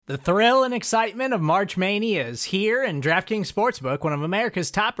The thrill and excitement of March Mania is here, and DraftKings Sportsbook, one of America's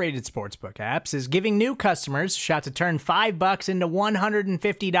top-rated sportsbook apps, is giving new customers a shot to turn $5 into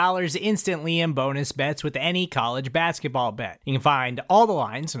 $150 instantly in bonus bets with any college basketball bet. You can find all the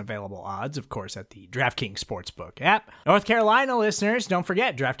lines and available odds, of course, at the DraftKings Sportsbook app. North Carolina listeners, don't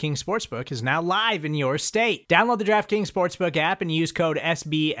forget, DraftKings Sportsbook is now live in your state. Download the DraftKings Sportsbook app and use code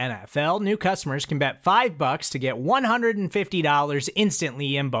SBNFL. New customers can bet $5 to get $150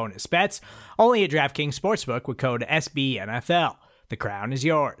 instantly in bonus bets, only at DraftKings Sportsbook with code SBNFL. The crown is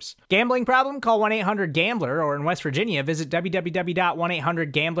yours. Gambling problem? Call 1-800-GAMBLER, or in West Virginia, visit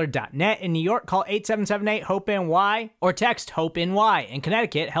www.1800gambler.net. In New York, call 877-8-HOPE-NY or text HOPE-NY. In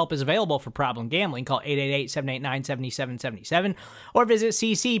Connecticut, help is available for problem gambling. Call 888-789-7777 or visit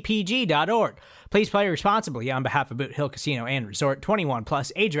ccpg.org. Please play responsibly on behalf of Boot Hill Casino and Resort. 21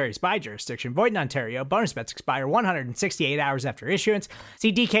 plus, age varies by jurisdiction. Void in Ontario. Bonus bets expire 168 hours after issuance.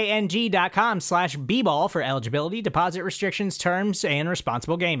 See dkng.com/bball for eligibility, deposit restrictions, terms, and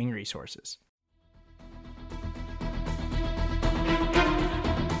responsible gaming resources.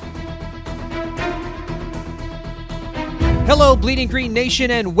 Hello, Bleeding Green Nation,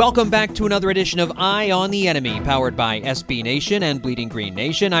 and welcome back to another edition of Eye on the Enemy, powered by SB Nation and Bleeding Green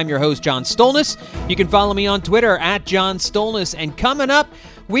Nation. I'm your host, John Stolnis. You can follow me on Twitter at John Stolnis. And coming up,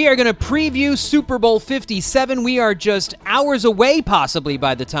 we are going to preview Super Bowl 57. We are just hours away, possibly,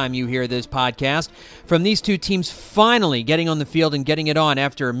 by the time you hear this podcast, from these two teams finally getting on the field and getting it on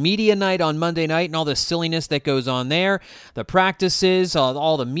after media night on Monday night and all the silliness that goes on there, the practices,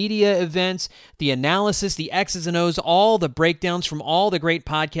 all the media events, the analysis, the X's and O's, all the breakdowns from all the great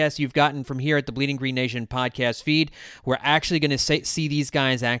podcasts you've gotten from here at the Bleeding Green Nation podcast feed. We're actually going to see these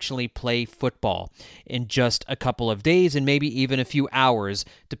guys actually play football in just a couple of days and maybe even a few hours,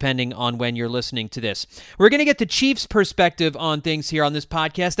 depending on when you're listening to this. We're going to get the Chiefs' perspective on things here on this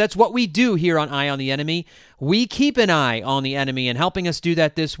podcast. That's what we do here on Eye on the Enemy. We keep an eye on the enemy, and helping us do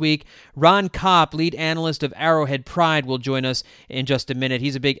that this week, Ron Kopp, lead analyst of Arrowhead Pride, will join us in just a minute.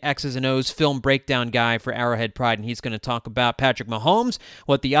 He's a big X's and O's film breakdown guy for Arrowhead Pride, and he's going to talk about Patrick Mahomes,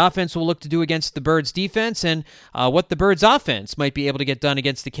 what the offense will look to do against the Birds' defense, and what the Birds' offense might be able to get done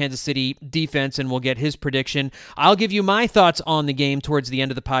against the Kansas City defense, and we'll get his prediction. I'll give you my thoughts on the game towards the end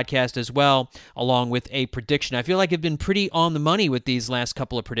of the podcast as well, along with a prediction. I feel like I've been pretty on the money with these last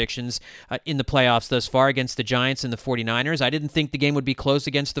couple of predictions in the playoffs thus far against the Giants and the 49ers. I didn't think the game would be close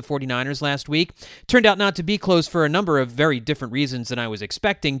against the 49ers last week. Turned out not to be close for a number of very different reasons than I was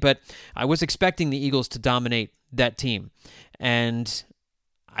expecting, but I was expecting the Eagles to dominate that team. And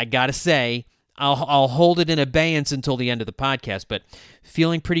I gotta say, I'll hold it in abeyance until the end of the podcast, but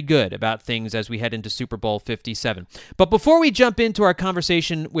feeling pretty good about things as we head into Super Bowl 57. But before we jump into our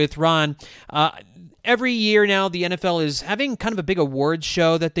conversation with Ron, every year now, the NFL is having kind of a big awards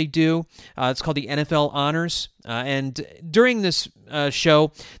show that they do. It's called the NFL Honors. And during this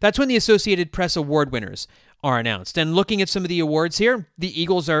show, that's when the Associated Press award winners are announced. And looking at some of the awards here, the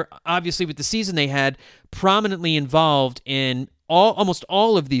Eagles are, obviously with the season they had, prominently involved in almost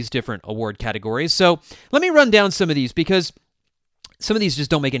all of these different award categories. So let me run down some of these, because some of these just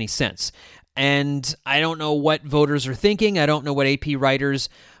don't make any sense. And I don't know what voters are thinking. I don't know what AP writers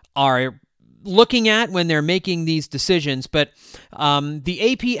are looking at when they're making these decisions, but the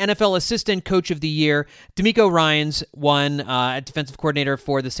AP NFL Assistant Coach of the Year, DeMeco Ryans, won defensive coordinator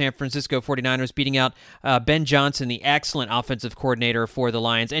for the San Francisco 49ers, beating out Ben Johnson, the excellent offensive coordinator for the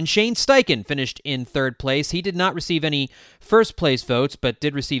Lions, and Shane Steichen finished in third place. He did not receive any first-place votes, but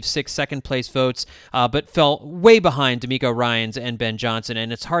did receive 6 second-place votes, but fell way behind DeMeco Ryans and Ben Johnson,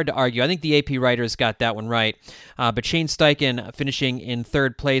 and it's hard to argue. I think the AP writers got that one right, but Shane Steichen finishing in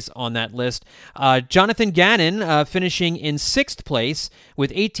third place on that list. Jonathan Gannon finishing in 6th place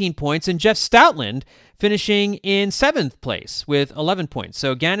with 18 points, and Jeff Stoutland finishing in 7th place with 11 points.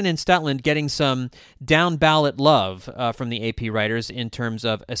 So Gannon and Stoutland getting some down-ballot love from the AP writers in terms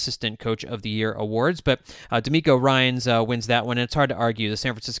of Assistant Coach of the Year awards, but DeMeco Ryans wins that one, and it's hard to argue. The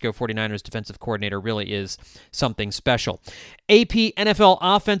San Francisco 49ers defensive coordinator really is something special. AP NFL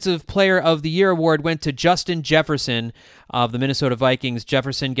Offensive Player of the Year award went to Justin Jefferson of the Minnesota Vikings.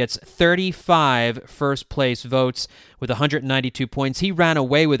 Jefferson gets 35 first-place votes with 192 points. He ran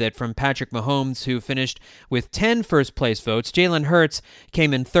away with it from Patrick Mahomes, who finished with 10 first-place votes. Jalen Hurts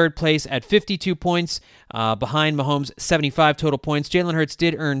came in third place at 52 points, behind Mahomes' 75 total points. Jalen Hurts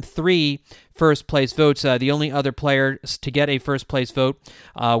did earn 3 first-place votes. The only other player to get a first-place vote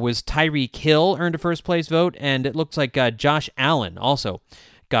was Tyreek Hill, earned a first-place vote, and it looks like Josh Allen also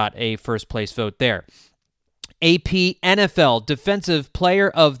got a first-place vote there. AP NFL Defensive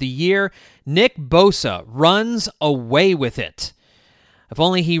Player of the Year, Nick Bosa runs away with it. If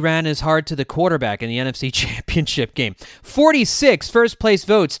only he ran as hard to the quarterback in the NFC Championship game. 46 first-place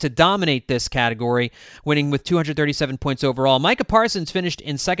votes to dominate this category, winning with 237 points overall. Micah Parsons finished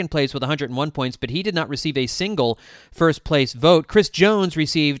in second place with 101 points, but he did not receive a single first-place vote. Chris Jones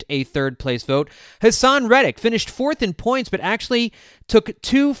received a third-place vote. Hassan Reddick finished fourth in points, but actually took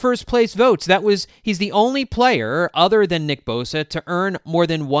 2 first-place votes. He's the only player, other than Nick Bosa, to earn more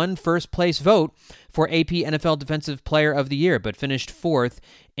than 1 first-place vote for AP NFL Defensive Player of the Year, but finished fourth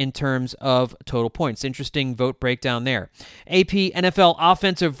in terms of total points. Interesting vote breakdown there. AP NFL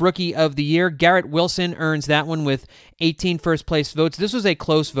Offensive Rookie of the Year, Garrett Wilson earns that one with 18 first-place votes. This was a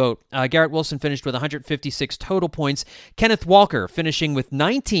close vote. Garrett Wilson finished with 156 total points. Kenneth Walker finishing with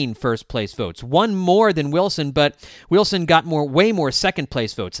 19 first-place votes. One more than Wilson, but Wilson got way more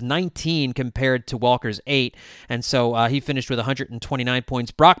second-place votes, 19 compared to Walker's 8, and so he finished with 129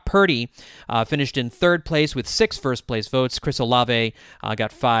 points. Brock Purdy finished in third place with 6 first-place votes. Chris Olave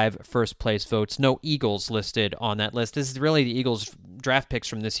got 5 first-place votes. No Eagles listed on that list. This is really the Eagles' draft picks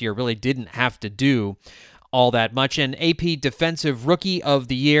from this year really didn't have to do all that much. And AP Defensive Rookie of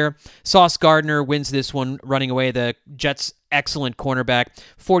the Year, Sauce Gardner wins this one, running away the Jets' excellent cornerback.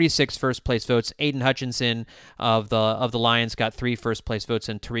 46 first-place votes. Aiden Hutchinson of the Lions got 3 first-place votes,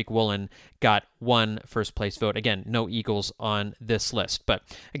 and Tariq Woolen got 1 first-place vote. Again, no Eagles on this list. But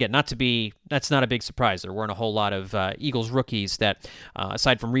again, that's not a big surprise. There weren't a whole lot of Eagles rookies that,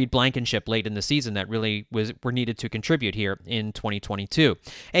 aside from Reed Blankenship late in the season, that really were needed to contribute here in 2022.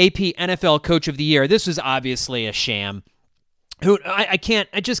 AP NFL Coach of the Year. This was obviously a sham. I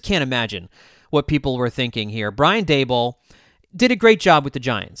just can't imagine what people were thinking here. Brian Daboll did a great job with the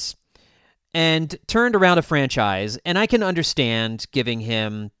Giants and turned around a franchise, and I can understand giving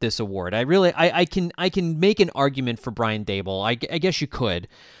him this award. I can make an argument for Brian Daboll. I guess you could,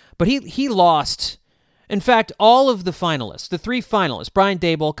 but he lost. In fact, all of the finalists, the 3 finalists, Brian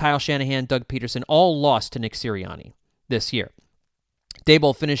Daboll, Kyle Shanahan, Doug Peterson, all lost to Nick Sirianni this year.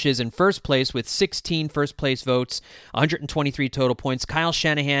 Daboll finishes in first place with 16 first-place votes, 123 total points. Kyle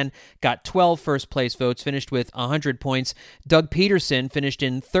Shanahan got 12 first-place votes, finished with 100 points. Doug Peterson finished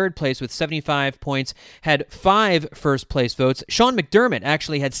in third place with 75 points, had 5 first-place votes. Sean McDermott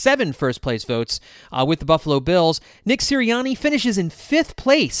actually had 7 first-place votes with the Buffalo Bills. Nick Sirianni finishes in 5th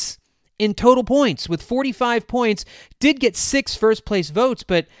place in total points with 45 points. Did get 6 first-place votes,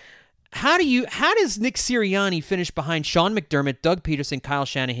 but how does Nick Sirianni finish behind Sean McDermott, Doug Peterson, Kyle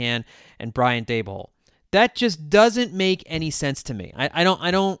Shanahan, and Brian Daboll? That just doesn't make any sense to me. I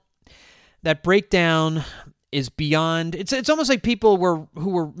don't. That breakdown is beyond. It's almost like people who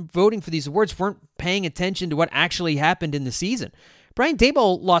were voting for these awards weren't paying attention to what actually happened in the season. Brian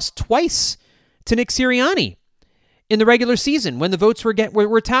Daboll lost twice to Nick Sirianni in the regular season when the votes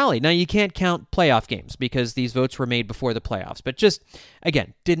were tallied. Now, you can't count playoff games because these votes were made before the playoffs, but just,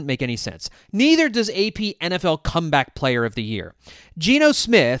 again, didn't make any sense. Neither does AP NFL Comeback Player of the Year. Geno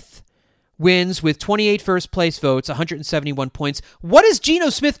Smith wins with 28 first-place votes, 171 points. What is Geno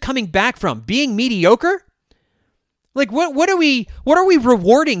Smith coming back from? Being mediocre? Like, what are we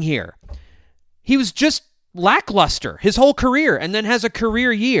rewarding here? He was just lackluster his whole career and then has a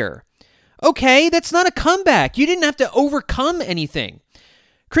career year. Okay, that's not a comeback. You didn't have to overcome anything.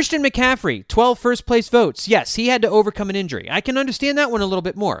 Christian McCaffrey, 12 first-place votes. Yes, he had to overcome an injury. I can understand that one a little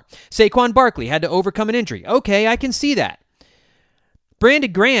bit more. Saquon Barkley had to overcome an injury. Okay, I can see that.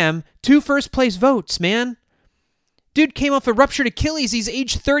 Brandon Graham, 2 first-place votes, man. Dude came off a ruptured Achilles. He's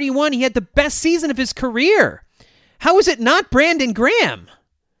age 31. He had the best season of his career. How is it not Brandon Graham?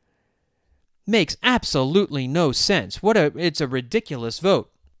 Makes absolutely no sense. It's a ridiculous vote.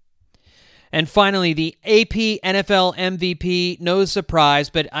 And finally, the AP NFL MVP, no surprise,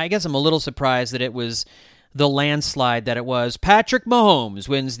 but I guess I'm a little surprised that it was the landslide that it was. Patrick Mahomes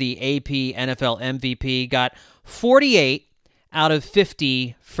wins the AP NFL MVP, got 48 out of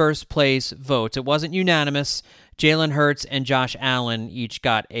 50 first-place votes. It wasn't unanimous. Jalen Hurts and Josh Allen each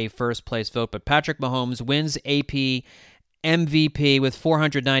got a first-place vote, but Patrick Mahomes wins AP MVP with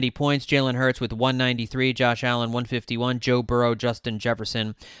 490 points. Jalen Hurts with 193. Josh Allen 151. Joe Burrow, Justin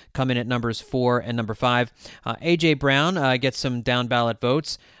Jefferson come in at numbers 4 and number 5. A.J. Brown gets some down-ballot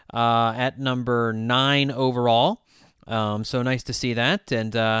votes at number 9 overall. So nice to see that.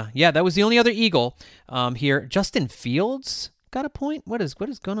 And that was the only other Eagle here. Justin Fields got a point. What is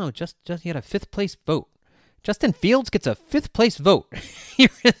going on? Just he had a 5th place vote. Justin Fields gets a 5th place vote here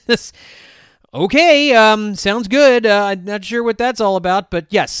in this. Okay, sounds good. Not sure what that's all about, but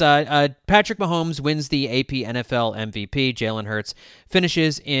yes, Patrick Mahomes wins the AP NFL MVP. Jalen Hurts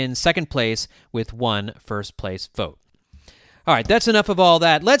finishes in 2nd place with 1 first-place vote. All right, that's enough of all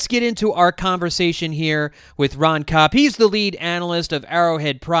that. Let's get into our conversation here with Ron Kopp. He's the lead analyst of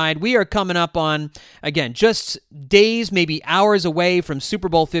Arrowhead Pride. We are coming up on, again, just days, maybe hours away from Super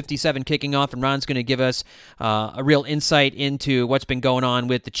Bowl 57 kicking off, and Ron's going to give us a real insight into what's been going on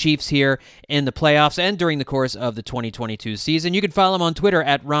with the Chiefs here in the playoffs and during the course of the 2022 season. You can follow him on Twitter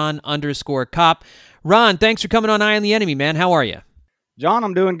at Ron_Kopp. Ron, thanks for coming on Eye on the Enemy, man. How are you? John,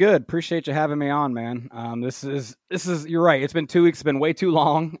 I'm doing good. Appreciate you having me on, man. This is you're right. It's been 2 weeks. It's been way too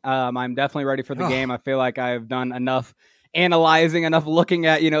long. I'm definitely ready for the game. I feel like I've done enough analyzing, enough looking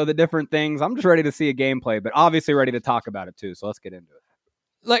at, the different things. I'm just ready to see a gameplay, but obviously ready to talk about it too. So let's get into it.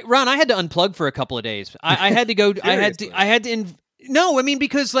 Like, Ron, I had to unplug for a couple of days. I had to go. No, I mean,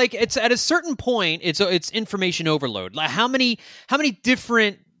 because like it's at a certain point, it's information overload. Like how many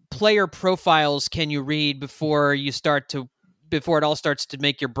different player profiles can you read before it all starts to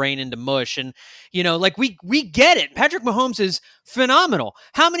make your brain into mush? And, like we get it. Patrick Mahomes is phenomenal.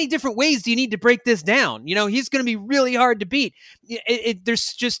 How many different ways do you need to break this down? He's going to be really hard to beat.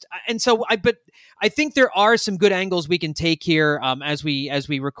 But I think there are some good angles we can take here as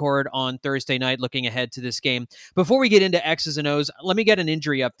we record on Thursday night, looking ahead to this game. Before we get into X's and O's, let me get an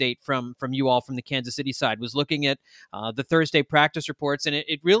injury update from you all from the Kansas City side. Was looking at the Thursday practice reports, and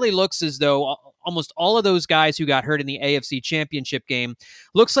it really looks as though almost all of those guys who got hurt in the AFC Championship game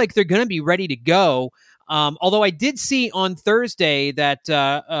looks like they're going to be ready to go. Although I did see on Thursday that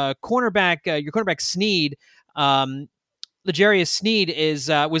your cornerback Sneed, L'Jarius Sneed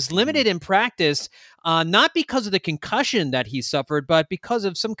was limited in practice, not because of the concussion that he suffered, but because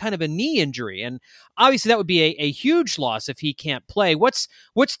of some kind of a knee injury. And obviously that would be a huge loss if he can't play. What's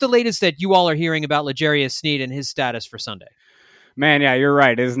the latest that you all are hearing about L'Jarius Sneed and his status for Sunday? Man, yeah, you're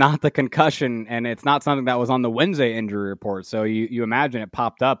right. It is not the concussion, and it's not something that was on the Wednesday injury report. So you imagine it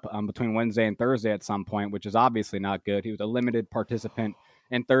popped up between Wednesday and Thursday at some point, which is obviously not good. He was a limited participant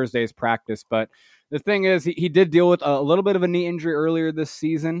in Thursday's practice. But the thing is, he did deal with a little bit of a knee injury earlier this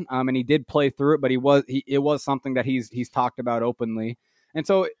season, and he did play through it, but it was something that he's talked about openly. And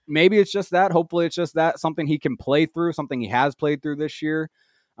so maybe it's just that. Hopefully it's just that, something he can play through, something he has played through this year.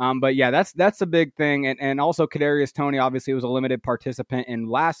 But yeah, that's a big thing. And also Kadarius Toney obviously was a limited participant in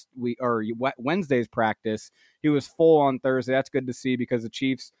last week or Wednesday's practice. He was full on Thursday. That's good to see because the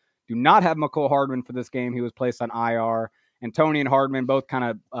Chiefs do not have McCole Hardman for this game. He was placed on IR, and Toney and Hardman both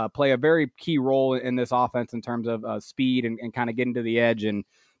kind of play a very key role in this offense in terms of speed and kind of getting to the edge. And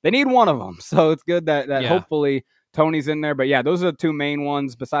they need one of them. So it's good that hopefully Toney's in there. But yeah, those are the two main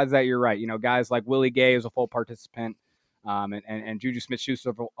ones. Besides that, you're right. Guys like Willie Gay is a full participant. And Juju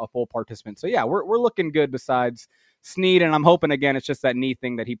Smith-Schuster a full participant. So yeah, we're looking good besides Sneed, and I'm hoping again it's just that knee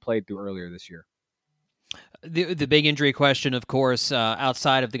thing that he played through earlier this year. The big injury question, of course,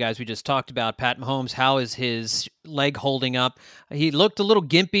 outside of the guys we just talked about, Pat Mahomes, how is his leg holding up? He looked a little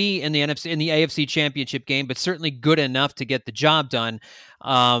gimpy in the AFC Championship game, but certainly good enough to get the job done.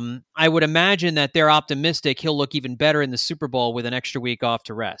 I would imagine that they're optimistic he'll look even better in the Super Bowl with an extra week off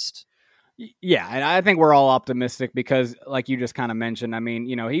to rest. Yeah, and I think we're all optimistic because, like you just kind of mentioned, I mean,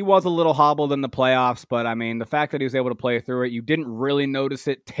 he was a little hobbled in the playoffs, but I mean, the fact that he was able to play through it, you didn't really notice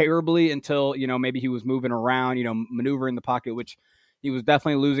it terribly until, maybe he was moving around, maneuvering the pocket, which he was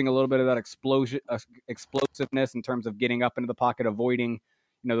definitely losing a little bit of that explosiveness in terms of getting up into the pocket, avoiding,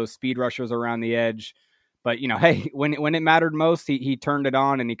 those speed rushers around the edge. But, hey, when it mattered most, he turned it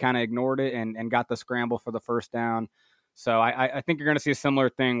on and he kind of ignored it and got the scramble for the first down. So I think you're going to see a similar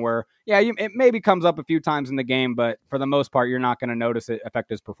thing where, it maybe comes up a few times in the game, but for the most part, you're not going to notice it affect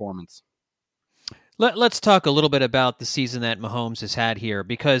his performance. Let's talk a little bit about the season that Mahomes has had here,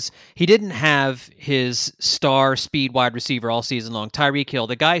 because he didn't have his star speed wide receiver all season long. Tyreek Hill,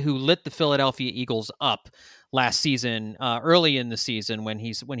 the guy who lit the Philadelphia Eagles up last season, early in the season when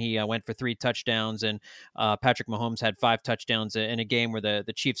he went for 3 touchdowns, and Patrick Mahomes had 5 touchdowns in a game where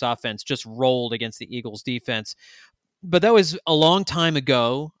the Chiefs offense just rolled against the Eagles defense. But that was a long time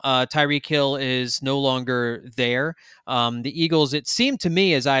ago. Tyreek Hill is no longer there. The Eagles, it seemed to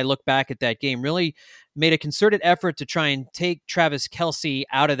me as I look back at that game, really made a concerted effort to try and take Travis Kelce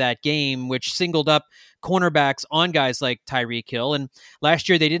out of that game, which singled up cornerbacks on guys like Tyreek Hill. And last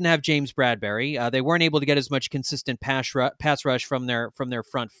year they didn't have James Bradbury. They weren't able to get as much consistent pass rush from their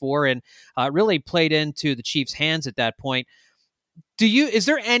front four, and really played into the Chiefs' hands at that point. Is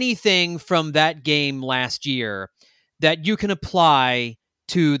there anything from that game last year that you can apply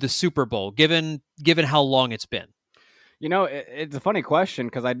to the Super Bowl, given how long it's been? It's a funny question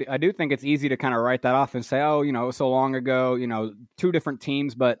because I do think it's easy to kind of write that off and say, so long ago, 2 different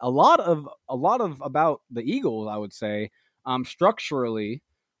teams. But a lot of about the Eagles, I would say, structurally,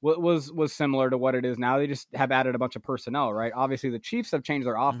 was similar to what it is now. They just have added a bunch of personnel, right? Obviously, the Chiefs have changed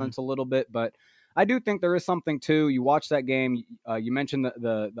their offense a little bit, but I do think there is something to. You watch that game. You mentioned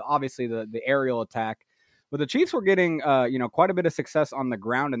the obviously the aerial attack, but the Chiefs were getting quite a bit of success on the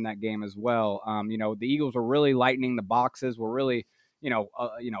ground in that game as well. The Eagles were really lightening the boxes. Were really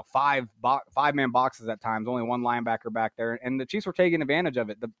five-man boxes at times. Only one linebacker back there, and the Chiefs were taking advantage of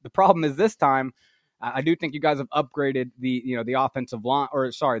it. The problem is this time. I do think you guys have upgraded the offensive line,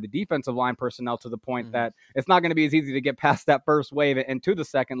 the defensive line personnel to the point that it's not going to be as easy to get past that first wave and to the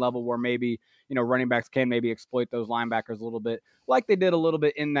second level where maybe, running backs can maybe exploit those linebackers a little bit like they did a little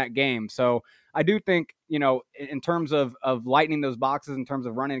bit in that game. So I do think, in terms of lightening those boxes, in terms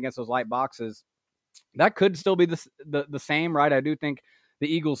of running against those light boxes, that could still be the same, right? I do think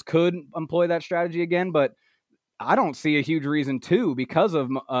the Eagles could employ that strategy again, but I don't see a huge reason to because of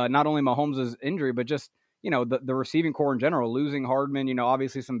not only Mahomes' injury, but just, the receiving core in general, losing Hardman,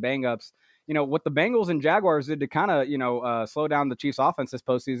 obviously some bang-ups. What the Bengals and Jaguars did to kind of, slow down the Chiefs' offense this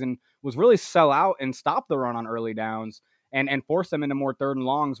postseason was really sell out and stop the run on early downs and force them into more third and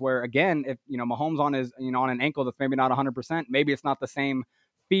longs where, again, if, Mahomes on his, on an ankle that's maybe not 100%, maybe it's not the same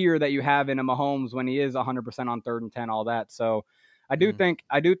fear that you have in a Mahomes when he is 100% on 3rd and 10, all that. So, I do think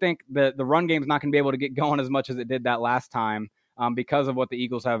that the run game is not going to be able to get going as much as it did that last time because of what the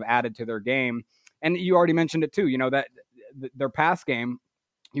Eagles have added to their game. And you already mentioned it too, that their pass game,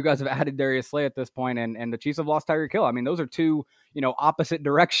 you guys have added Darius Slay at this point, and the Chiefs have lost Tyreek Hill. I mean, those are two, opposite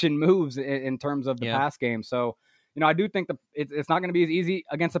direction moves in terms of the pass game. So, I do think it's not going to be as easy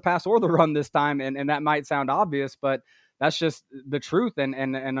against the pass or the run this time, and that might sound obvious, but that's just the truth. And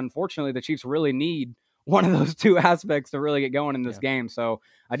unfortunately, the Chiefs really need one of those two aspects to really get going in this game. So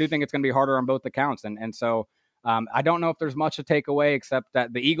I do think it's going to be harder on both accounts. And so I don't know if there's much to take away except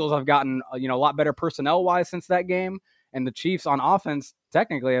that the Eagles have gotten, a lot better personnel wise since that game. And the Chiefs on offense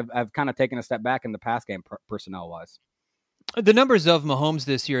technically have kind of taken a step back in the pass game personnel wise. The numbers of Mahomes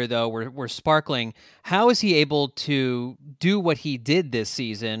this year, though, were sparkling. How is he able to do what he did this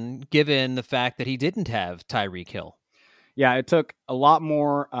season, given the fact that he didn't have Tyreek Hill? Yeah, it took a lot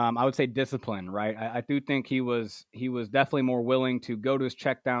more, I would say, discipline, right? I do think he was definitely more willing to go to his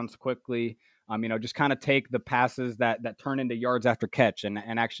checkdowns quickly, just kind of take the passes that turn into yards after catch. And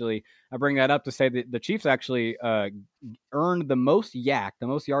actually, I bring that up to say that the Chiefs actually earned the most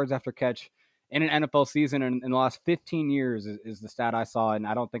yards after catch in an NFL season in the last 15 years is the stat I saw, and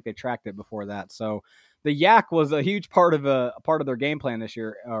I don't think they tracked it before that. So the yak was a huge part of their game plan this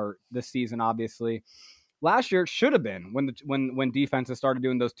year or this season, obviously. Last year, it should have been when defenses started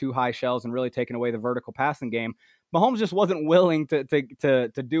doing those too high shells and really taking away the vertical passing game. Mahomes just wasn't willing to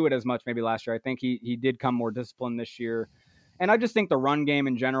do it as much maybe last year. I think he did come more disciplined this year. And I just think the run game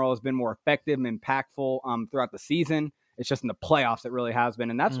in general has been more effective and impactful throughout the season. It's just in the playoffs it really has been.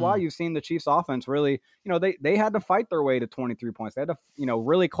 And that's why you've seen the Chiefs offense really, they had to fight their way to 23 points. They had to,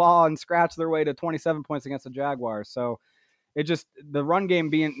 really claw and scratch their way to 27 points against the Jaguars. So it just the run game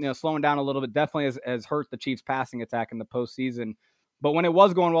being slowing down a little bit definitely has hurt the Chiefs passing attack in the postseason. But when it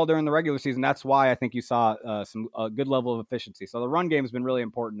was going well during the regular season, that's why I think you saw a good level of efficiency. So the run game has been really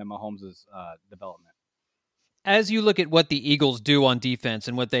important in Mahomes' development. As you look at what the Eagles do on defense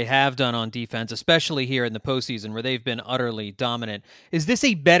and what they have done on defense, especially here in the postseason where they've been utterly dominant, is this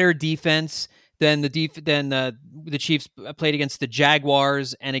a better defense than the Chiefs played against the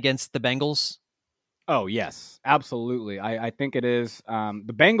Jaguars and against the Bengals? Oh, yes, absolutely. I think it is.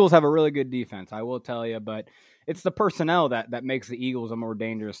 The Bengals have a really good defense, I will tell you, but it's the personnel that makes the Eagles a more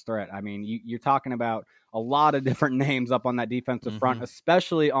dangerous threat. I mean, you're talking about a lot of different names up on that defensive front,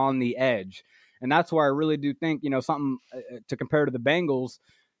 especially on the edge. And that's where I really do think, something to compare to the Bengals.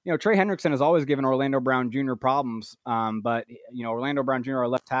 Trey Hendrickson has always given Orlando Brown Jr. problems. But Orlando Brown Jr., our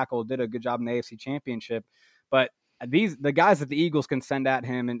left tackle, did a good job in the AFC Championship. But the guys that the Eagles can send at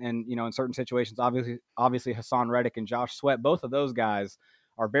him and in certain situations, obviously Hassan Reddick and Josh Sweat, both of those guys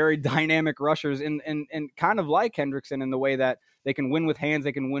are very dynamic rushers and kind of like Hendrickson in the way that they can win with hands,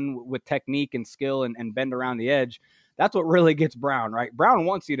 they can win with technique and skill and bend around the edge. That's what really gets Brown, right? Brown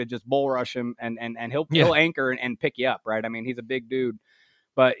wants you to just bull rush him and he'll anchor and pick you up, right? I mean, he's a big dude,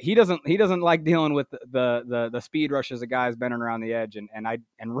 but he doesn't like dealing with the speed rushes of guys bending around the edge.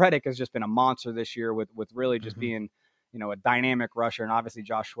 And Reddick has just been a monster this year with really just being, a dynamic rusher. And obviously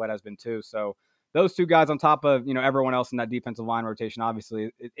Josh Sweat has been too. So those two guys on top of, everyone else in that defensive line rotation,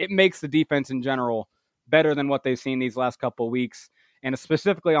 obviously it makes the defense in general better than what they've seen these last couple of weeks. And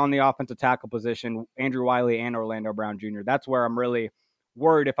specifically on the offensive tackle position, Andrew Wiley and Orlando Brown Jr. That's where I'm really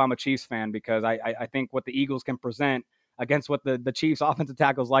worried if I'm a Chiefs fan, because I think what the Eagles can present against what the Chiefs offensive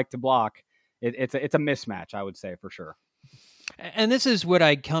tackles like to block, it's a mismatch, I would say, for sure. And this is what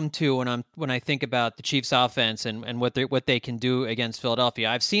I come to when I think about the Chiefs offense and what they can do against Philadelphia.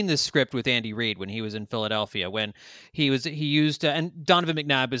 I've seen this script with Andy Reid when he was in Philadelphia, when he used and Donovan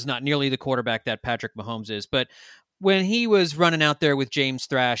McNabb is not nearly the quarterback that Patrick Mahomes is, but when he was running out there with James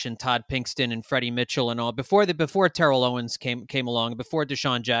Thrash and Todd Pinkston and Freddie Mitchell and all before Terrell Owens came along, before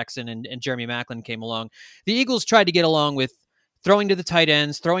Deshaun Jackson and Jeremy Maclin came along, the Eagles tried to get along with throwing to the tight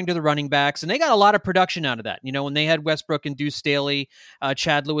ends, throwing to the running backs, and they got a lot of production out of that. You know, when they had Westbrook and Deuce Staley,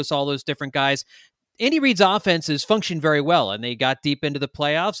 Chad Lewis, all those different guys, Andy Reid's offenses functioned very well, and they got deep into the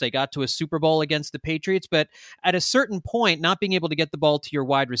playoffs. They got to a Super Bowl against the Patriots, but at a certain point, not being able to get the ball to your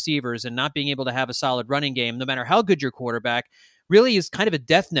wide receivers and not being able to have a solid running game, no matter how good your quarterback, really is kind of a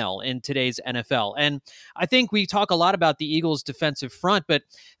death knell in today's NFL. And I think we talk a lot about the Eagles' defensive front, but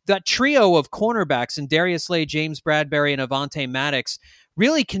that trio of cornerbacks and Darius Slay, James Bradbury, and Avonte Maddox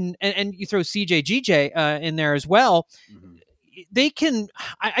really can, and you throw CJ GJ in there as well. Mm-hmm. They can.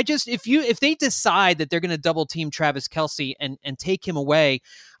 I just if they decide that they're going to double team Travis Kelce and take him away,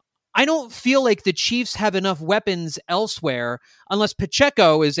 I don't feel like the Chiefs have enough weapons elsewhere unless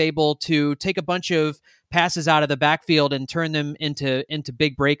Pacheco is able to take a bunch of passes out of the backfield and turn them into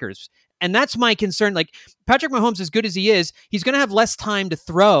big breakers. And that's my concern. Like, Patrick Mahomes, as good as he is, he's going to have less time to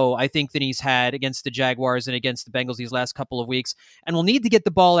throw, I think, than he's had against the Jaguars and against the Bengals these last couple of weeks, and will need to get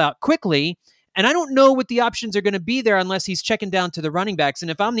the ball out quickly. And I don't know what the options are going to be there unless he's checking down to the running backs.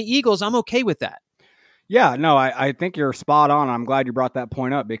 And if I'm the Eagles, I'm okay with that. Yeah, no, I think you're spot on. I'm glad you brought that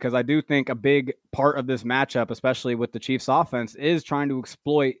point up, because I do think a big part of this matchup, especially with the Chiefs offense, is trying to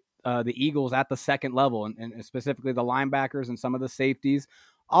exploit the Eagles at the second level, and specifically the linebackers and some of the safeties.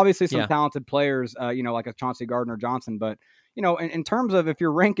 Obviously some talented players, like a Chauncey Gardner-Johnson, but in terms of if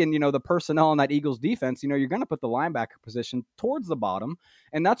you're ranking, the personnel in that Eagles defense, you're going to put the linebacker position towards the bottom.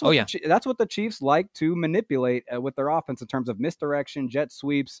 And that's what, that's what the Chiefs like to manipulate with their offense in terms of misdirection, jet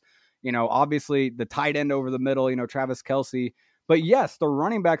sweeps, obviously the tight end over the middle, Travis Kelce. But yes, the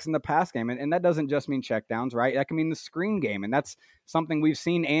running backs in the pass game, and that doesn't just mean checkdowns, right? That can mean the screen game. And that's something we've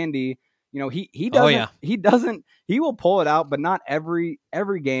seen Andy, he will pull it out, but not every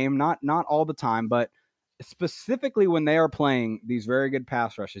game, not all the time, but specifically when they are playing these very good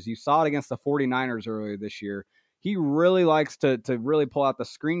pass rushes. You saw it against the 49ers earlier this year. He really likes to really pull out the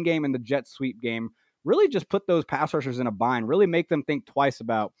screen game and the jet sweep game, really just put those pass rushers in a bind, really make them think twice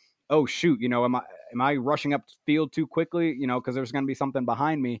about, oh shoot, am I rushing up field too quickly, because there's going to be something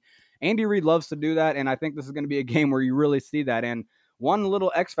behind me. Andy Reid loves to do that, and I think this is going to be a game where you really see that. And one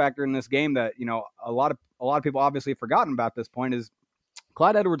little X factor in this game that, a lot of people obviously have forgotten about this point is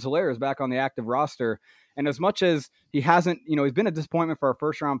Clyde Edwards-Helaire is back on the active roster. And as much as he hasn't, he's been a disappointment for a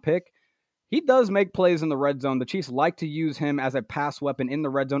first-round pick, he does make plays in the red zone. The Chiefs like to use him as a pass weapon in the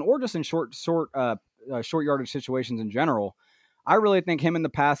red zone, or just in short yardage situations in general. I really think him in the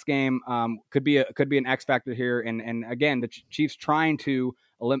pass game could be an X factor here. And again, the Chiefs trying to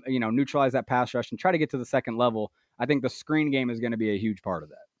neutralize that pass rush and try to get to the second level. I think the screen game is going to be a huge part of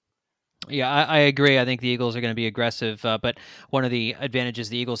that. Yeah, I agree. I think the Eagles are going to be aggressive, but one of the advantages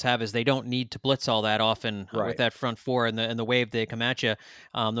the Eagles have is they don't need to blitz all that often with that front four and the wave they come at you.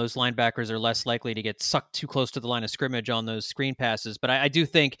 Those linebackers are less likely to get sucked too close to the line of scrimmage on those screen passes. But I do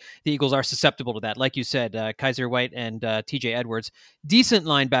think the Eagles are susceptible to that. Like you said, Kaiser White and TJ Edwards, decent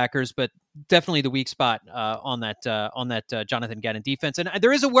linebackers, but definitely the weak spot on that Jonathan Gannon defense. And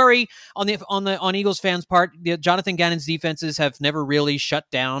there is a worry on Eagles fans' part. Jonathan Gannon's defenses have never really shut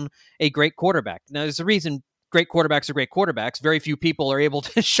down a great quarterback. Now, there's a reason great quarterbacks are great quarterbacks. Very few people are able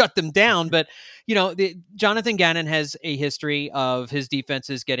to shut them down. But Jonathan Gannon has a history of his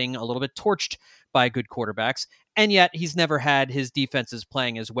defenses getting a little bit torched by good quarterbacks, and yet he's never had his defenses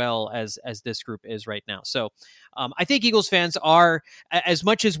playing as well as this group is right now. So I think Eagles fans are, as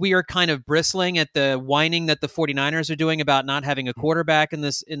much as we are kind of bristling at the whining that the 49ers are doing about not having a quarterback in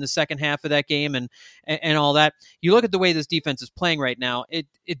the second half of that game and all that, you look at the way this defense is playing right now,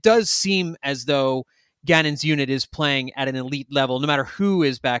 it does seem as though Gannon's unit is playing at an elite level, no matter who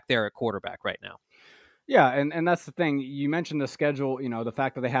is back there at quarterback right now. Yeah, and that's the thing. You mentioned the schedule, the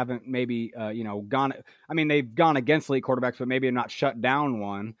fact that they haven't maybe, gone. I mean, they've gone against elite quarterbacks, but maybe not shut down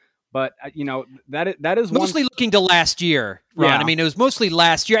one. But, that is mostly looking to last year, Ron. Yeah. I mean, it was mostly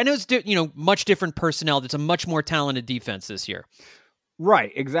last year. And it was, much different personnel. That's a much more talented defense this year.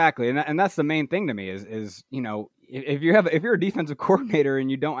 Right, exactly. And that's the main thing to me is if you're a defensive coordinator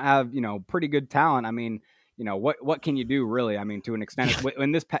and you don't have, pretty good talent, I mean, what can you do really? I mean, to an extent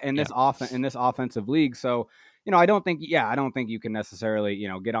in this offensive league. So, I don't think you can necessarily,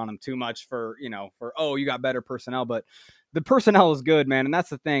 get on them too much for you got better personnel, but the personnel is good, man. And that's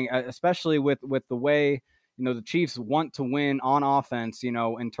the thing, especially with the way, the Chiefs want to win on offense,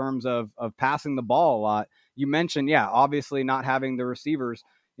 in terms of passing the ball a lot. You mentioned, obviously not having the receivers,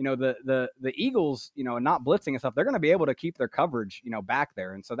 the Eagles, not blitzing and stuff, they're going to be able to keep their coverage, back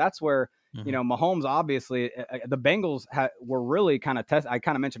there. And so that's where, Mahomes, obviously, the Bengals were really kind of I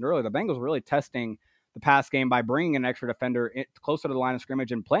kind of mentioned earlier, the Bengals were really testing the pass game by bringing an extra defender closer to the line of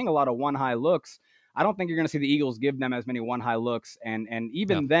scrimmage and playing a lot of one high looks. I don't think you're going to see the Eagles give them as many one high looks. And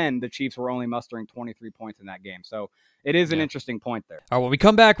even then, the Chiefs were only mustering 23 points in that game. So it is an interesting point there. All right, when we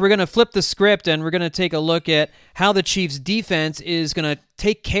come back, we're going to flip the script and we're going to take a look at how the Chiefs defense is going to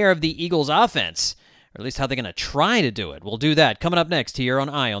take care of the Eagles offense, or at least how they're going to try to do it. We'll do that coming up next here on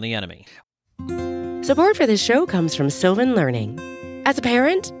Eye on the Enemy. Support for this show comes from Sylvan Learning. As a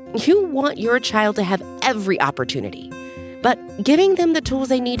parent, you want your child to have every opportunity. But giving them the tools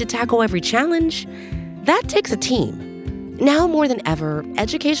they need to tackle every challenge, that takes a team. Now more than ever,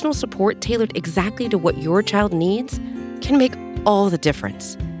 educational support tailored exactly to what your child needs can make all the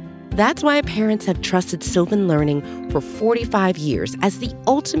difference. That's why parents have trusted Sylvan Learning for 45 years as the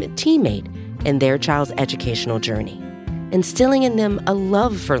ultimate teammate in their child's educational journey, instilling in them a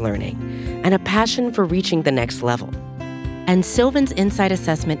love for learning and a passion for reaching the next level. And Sylvan's Insight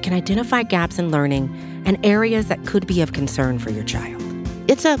Assessment can identify gaps in learning and areas that could be of concern for your child.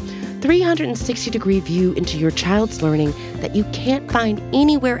 It's a 360-degree view into your child's learning that you can't find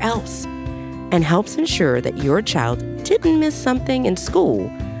anywhere else, and helps ensure that your child didn't miss something in school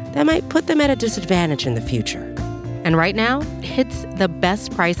that might put them at a disadvantage in the future. And right now, it's the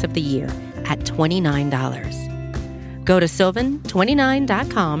best price of the year at $29. Go to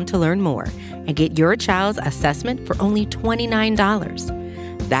sylvan29.com to learn more and get your child's assessment for only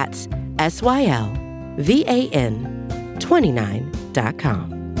 $29. That's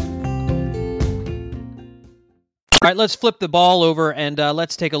SYLVAN29.com. All right, let's flip the ball over and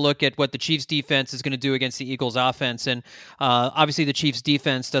let's take a look at what the Chiefs defense is going to do against the Eagles offense. And obviously, the Chiefs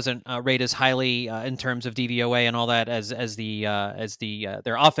defense doesn't rate as highly in terms of DVOA and all that as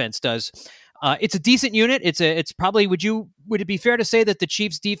their offense does. It's a decent unit. It's probably would it be fair to say that the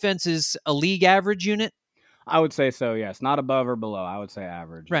Chiefs defense is a league average unit? I would say so, yes. Not above or below. I would say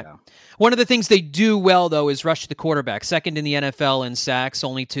average. Right. Yeah. One of the things they do well, though, is rush to the quarterback. Second in the NFL in sacks,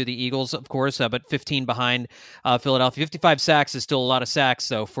 only to the Eagles, of course, but 15 behind Philadelphia. 55 sacks is still a lot of sacks,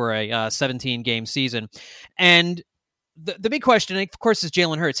 though, for a 17-game season. And the big question, of course, is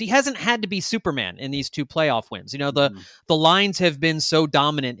Jalen Hurts. He hasn't had to be Superman in these two playoff wins. The lines have been so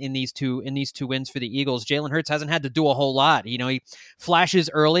dominant in these two wins for the Eagles. Jalen Hurts hasn't had to do a whole lot. He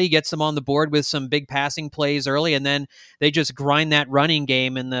flashes early, gets them on the board with some big passing plays early, and then they just grind that running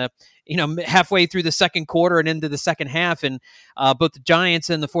game in the halfway through the second quarter and into the second half. And both the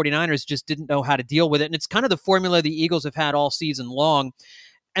Giants and the 49ers just didn't know how to deal with it. And it's kind of the formula the Eagles have had all season long.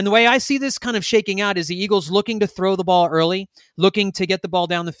 And the way I see this kind of shaking out is the Eagles looking to throw the ball early, looking to get the ball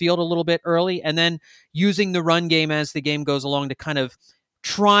down the field a little bit early, and then using the run game as the game goes along to kind of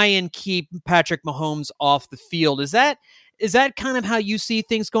try and keep Patrick Mahomes off the field. Is that kind of how you see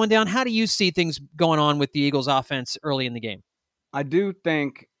things going down? How do you see things going on with the Eagles offense early in the game? I do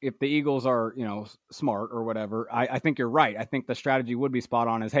think if the Eagles are, smart or whatever, I think you're right. I think the strategy would be spot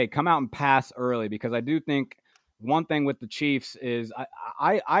on is, hey, come out and pass early, because I do think one thing with the Chiefs is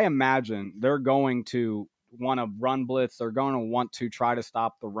I imagine they're going to want to run blitz. They're going to want to try to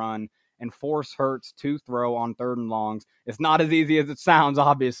stop the run and force Hurts to throw on third and longs. It's not as easy as it sounds,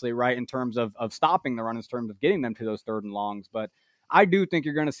 obviously, right, in terms of stopping the run, in terms of getting them to those third and longs. But I do think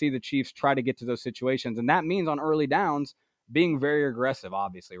you're going to see the Chiefs try to get to those situations. And that means on early downs, being very aggressive,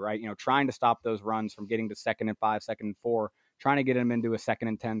 obviously, right? Trying to stop those runs from getting to 2nd and 5, 2nd and 4, trying to get them into a 2nd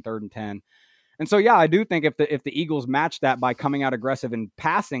and 10, 3rd and 10. And so, I do think if the Eagles match that by coming out aggressive and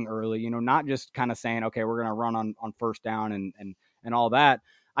passing early, not just kind of saying, okay, we're going to run on first down and all that.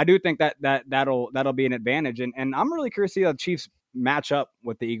 I do think that'll be an advantage. And I'm really curious to see how the Chiefs match up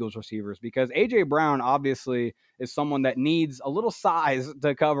with the Eagles receivers, because A.J. Brown obviously is someone that needs a little size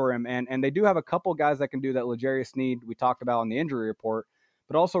to cover him. And they do have a couple guys that can do that. L'Jarius Sneed, we talked about in the injury report,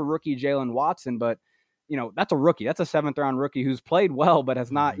 but also rookie Jalen Watson. But that's a rookie. That's a 7th-round rookie who's played well, but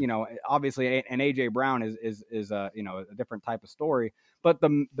has not, obviously, and A.J. Brown is a different type of story. But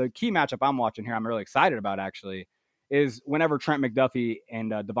the key matchup I'm watching here, I'm really excited about, actually, is whenever Trent McDuffie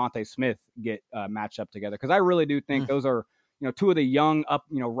and Devontae Smith get matched up together. Because I really do think those are, two of the young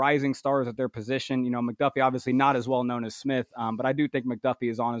rising stars at their position. McDuffie obviously not as well known as Smith, but I do think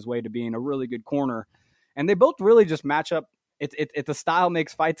McDuffie is on his way to being a really good corner. And they both really just match up. It's a style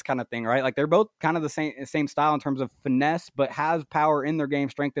makes fights kind of thing, right? Like they're both kind of the same style in terms of finesse, but has power in their game,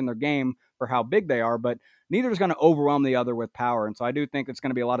 strength in their game for how big they are. But neither is going to overwhelm the other with power. And so I do think it's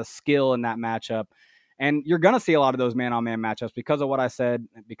going to be a lot of skill in that matchup. And you're going to see a lot of those man-on-man matchups because of what I said,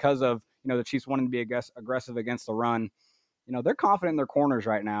 because of, the Chiefs wanting to be aggressive against the run. They're confident in their corners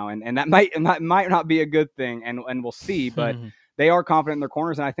right now, and that might not be a good thing, and we'll see, but they are confident in their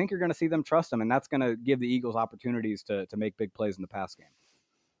corners, and I think you're going to see them trust them, and that's going to give the Eagles opportunities to make big plays in the pass game.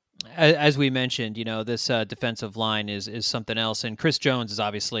 As we mentioned, this defensive line is something else, and Chris Jones is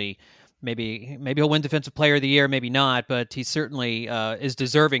obviously maybe he'll win Defensive Player of the Year, maybe not, but he certainly is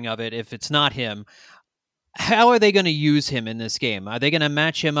deserving of it if it's not him. How are they going to use him in this game? Are they going to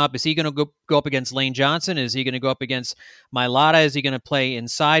match him up? Is he going to go up against Lane Johnson? Is he going to go up against Mailata? Is he going to play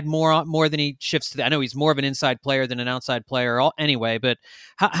inside more than he shifts to? I know he's more of an inside player than an outside player anyway, but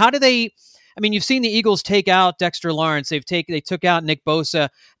how do they? I mean, you've seen the Eagles take out Dexter Lawrence. They took out Nick Bosa.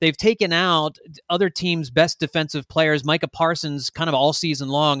 They've taken out other teams' best defensive players, Micah Parsons, kind of all season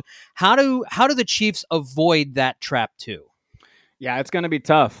long. How do the Chiefs avoid that trap too? Yeah, it's going to be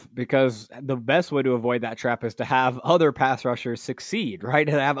tough because the best way to avoid that trap is to have other pass rushers succeed, right?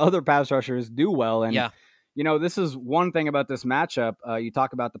 To have other pass rushers do well. And, this is one thing about this matchup. You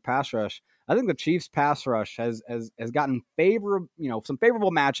talk about the pass rush. I think the Chiefs pass rush has gotten some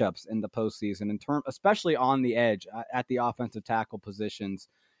favorable matchups in the postseason especially on the edge at the offensive tackle positions.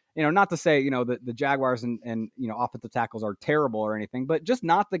 Not to say, the Jaguars and offensive tackles are terrible or anything, but just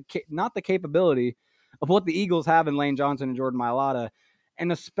not the capability of what the Eagles have in Lane Johnson and Jordan Mailata,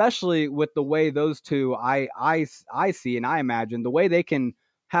 and especially with the way those two I see and I imagine the way they can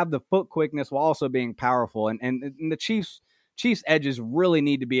have the foot quickness while also being powerful, and the Chiefs edges really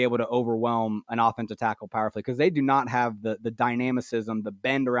need to be able to overwhelm an offensive tackle powerfully because they do not have the dynamicism, the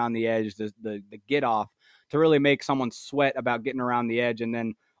bend around the edge, the get off to really make someone sweat about getting around the edge and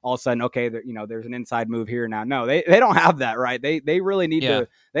then all of a sudden, okay, there's an inside move here now. No, they don't have that, right? They really need to.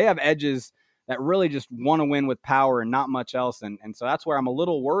 They have edges that really just want to win with power and not much else. And so that's where I'm a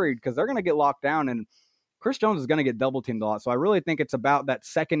little worried because they're going to get locked down and Chris Jones is going to get double teamed a lot. So I really think it's about that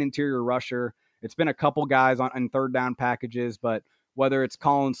second interior rusher. It's been a couple guys on third down packages, but whether it's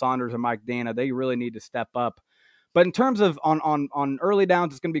Colin Saunders or Mike Dana, they really need to step up. But in terms of on early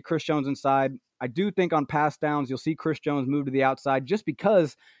downs, it's going to be Chris Jones inside. I do think on pass downs, you'll see Chris Jones move to the outside just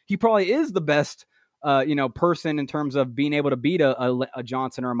because he probably is the best person in terms of being able to beat a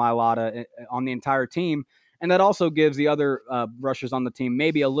Johnson or a Mailata on the entire team. And that also gives the other rushers on the team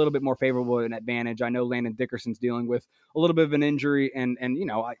maybe a little bit more favorable an advantage. I know Landon Dickerson's dealing with a little bit of an injury, and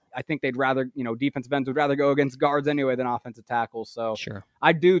I think they'd rather, defensive ends would rather go against guards anyway than offensive tackles. So sure.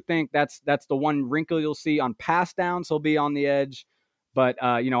 I do think that's the one wrinkle you'll see on pass downs. He'll be on the edge. But,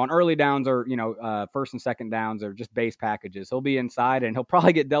 on early downs or, first and second downs or just base packages, he'll be inside and he'll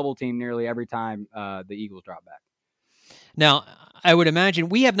probably get double teamed nearly every time the Eagles drop back. Now, I would imagine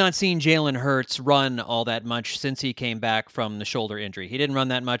we have not seen Jalen Hurts run all that much since he came back from the shoulder injury. He didn't run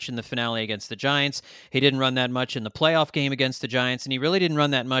that much in the finale against the Giants. He didn't run that much in the playoff game against the Giants. And he really didn't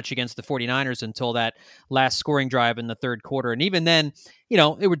run that much against the 49ers until that last scoring drive in the third quarter. And even then,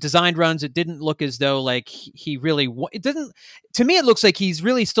 it were designed runs. It didn't look as though like he really, it didn't, to me, it looks like he's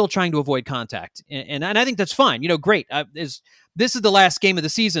really still trying to avoid contact. And I think that's fine. Great. This is the last game of the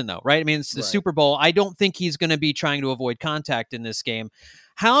season, though, right? I mean, it's the Super Bowl. I don't think he's going to be trying to avoid contact in this game.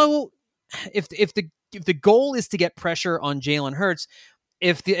 How, if the goal is to get pressure on Jalen Hurts,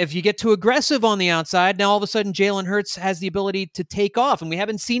 if you get too aggressive on the outside, now all of a sudden Jalen Hurts has the ability to take off, and we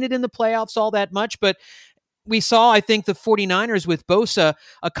haven't seen it in the playoffs all that much, but we saw, I think, the 49ers with Bosa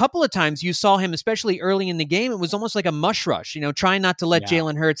a couple of times. You saw him, especially early in the game. It was almost like a mush rush, trying not to let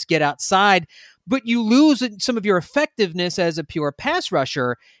Jalen Hurts get outside. But you lose some of your effectiveness as a pure pass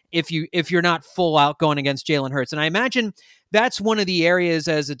rusher if you're not full out going against Jalen Hurts. And I imagine that's one of the areas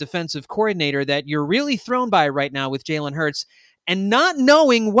as a defensive coordinator that you're really thrown by right now with Jalen Hurts and not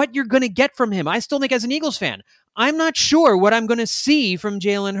knowing what you're going to get from him. I still think as an Eagles fan, I'm not sure what I'm going to see from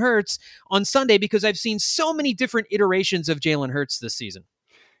Jalen Hurts on Sunday because I've seen so many different iterations of Jalen Hurts this season.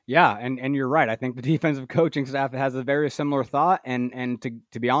 Yeah, and you're right. I think the defensive coaching staff has a very similar thought. And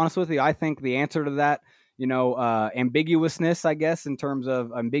to be honest with you, I think the answer to that, ambiguousness, I guess, in terms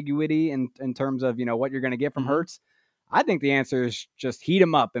of ambiguity and in terms of, what you're going to get from Hurts, I think the answer is just heat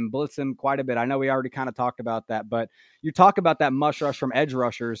him up and blitz him quite a bit. I know we already kind of talked about that, but you talk about that mush rush from edge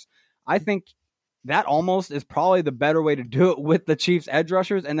rushers. I think that almost is probably the better way to do it with the Chiefs edge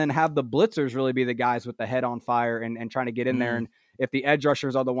rushers and then have the blitzers really be the guys with the head on fire and trying to get in there. And if the edge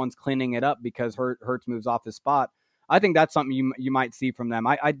rushers are the ones cleaning it up because Hurts moves off his spot, I think that's something you might see from them.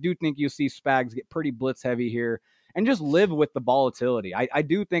 I do think you see Spags get pretty blitz heavy here and just live with the volatility. I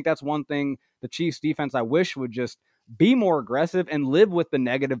do think that's one thing the Chiefs defense I wish would just be more aggressive and live with the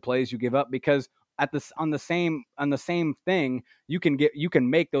negative plays you give up because on the same thing, you can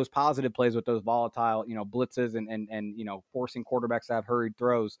make those positive plays with those volatile, blitzes and forcing quarterbacks to have hurried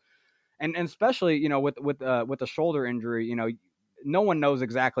throws. And especially, with the shoulder injury, no one knows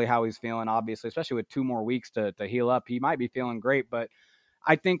exactly how he's feeling, obviously, especially with 2 more weeks to heal up. He might be feeling great, but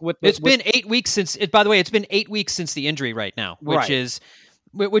I think it's been 8 weeks since it, by the way, it's been 8 weeks since the injury right now, which is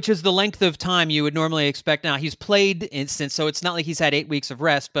the length of time you would normally expect. Now he's played since, so it's not like he's had 8 weeks of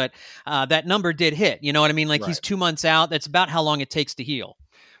rest, but that number did hit, you know what I mean? Like he's 2 months out. That's about how long it takes to heal.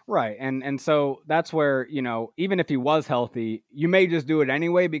 Right. And so that's where, even if he was healthy, you may just do it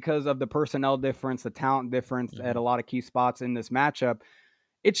anyway because of the personnel difference, the talent difference at a lot of key spots in this matchup.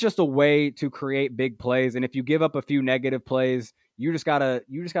 It's just a way to create big plays. And if you give up a few negative plays, you just gotta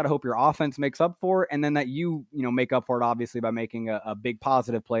hope your offense makes up for it, and then that make up for it, obviously, by making a big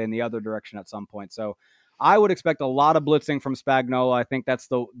positive play in the other direction at some point. So I would expect a lot of blitzing from Spagnuolo. I think that's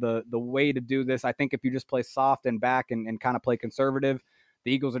the way to do this. I think if you just play soft and back and kind of play conservative,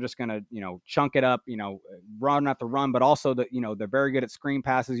 the Eagles are just going to, chunk it up, run at the run, but also they're very good at screen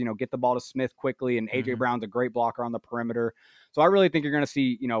passes, get the ball to Smith quickly. And AJ Brown's a great blocker on the perimeter. So I really think you're going to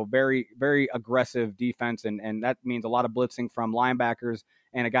see, very, very aggressive defense. And that means a lot of blitzing from linebackers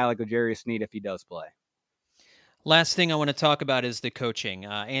and a guy like L'Jarius Sneed if he does play. Last thing I want to talk about is the coaching.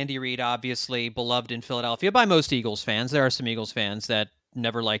 Andy Reid, obviously beloved in Philadelphia by most Eagles fans. There are some Eagles fans that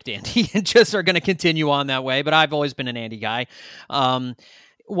never liked Andy and just are going to continue on that way, but I've always been an Andy guy.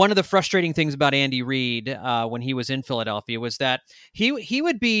 One of the frustrating things about Andy Reid when he was in Philadelphia was that he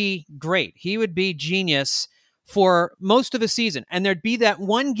would be great. He would be genius for most of a season, and there'd be that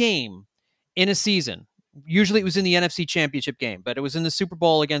one game in a season. Usually it was in the NFC Championship game, but it was in the Super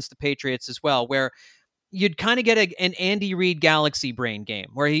Bowl against the Patriots as well, where you'd kind of get an Andy Reid galaxy brain game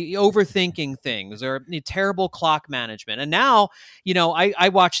where he overthinking things or terrible clock management. And now, I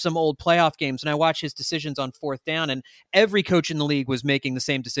watch some old playoff games and I watch his decisions on 4th down, and every coach in the league was making the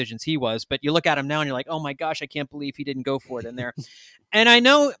same decisions he was. But you look at him now and you're like, oh my gosh, I can't believe he didn't go for it in there. And I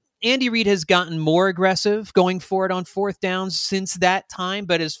know Andy Reid has gotten more aggressive going for it on 4th downs since that time.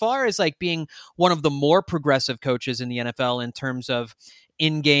 But as far as like being one of the more progressive coaches in the NFL in terms of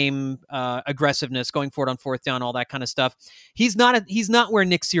in-game aggressiveness, going for it on 4th down, all that kind of stuff, he's not where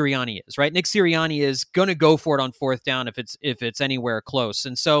Nick Sirianni is, right? Nick Sirianni is going to go for it on 4th down if it's anywhere close.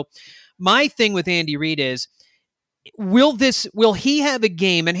 And so my thing with Andy Reid is, will he have a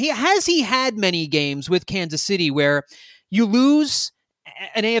game, and has he had many games with Kansas City where you lose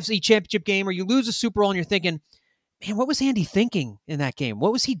an AFC Championship game or you lose a Super Bowl and you're thinking, man, what was Andy thinking in that game?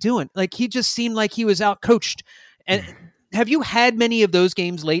 What was he doing? Like, he just seemed like he was out-coached. And have you had many of those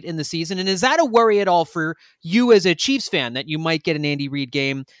games late in the season? And is that a worry at all for you as a Chiefs fan, that you might get an Andy Reid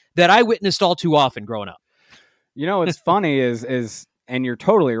game that I witnessed all too often growing up? What's funny is, and you're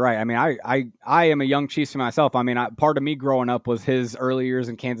totally right. I mean, I am a young Chiefs fan myself. I mean, part of me growing up was his early years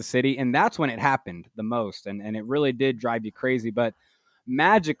in Kansas City, and that's when it happened the most. And it really did drive you crazy. But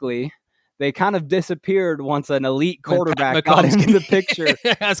magically, they kind of disappeared once an elite quarterback got into the picture.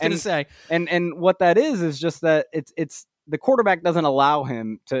 I was going to say. And what that is just that it's the quarterback doesn't allow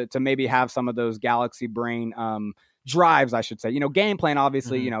him to maybe have some of those galaxy brain drives, I should say. Game plan,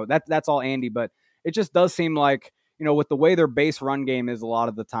 obviously, that's all Andy, but it just does seem like, with the way their base run game is a lot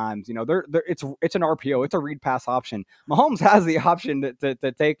of the times, it's an RPO, it's a read pass option. Mahomes has the option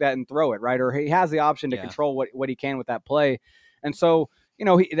to take that and throw it, right? Or he has the option to control what he can with that play. And so,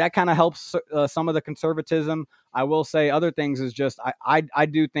 that kind of helps some of the conservatism. I will say other things is just, I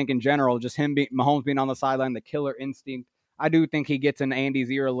do think in general, just Mahomes being on the sideline, the killer instinct, I do think he gets in Andy's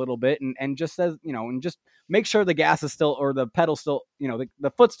ear a little bit and just says, and just make sure the gas is still, or the pedal still,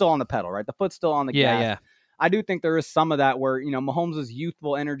 the foot's still on the pedal, right? The foot's still on the gas. Yeah. I do think there is some of that where, Mahomes'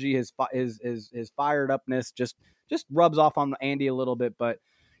 youthful energy, his fired upness just rubs off on Andy a little bit. But,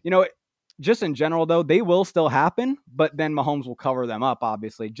 just in general, though, they will still happen, but then Mahomes will cover them up,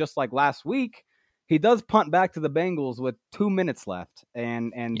 obviously. Just like last week, he does punt back to the Bengals with 2 minutes left,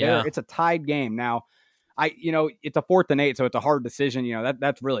 and it's a tied game. Now, it's a 4th and 8, so it's a hard decision.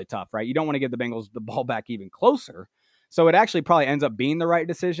 That's really tough, right? You don't want to give the Bengals the ball back even closer. So it actually probably ends up being the right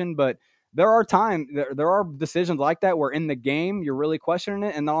decision, but there are decisions like that where in the game you're really questioning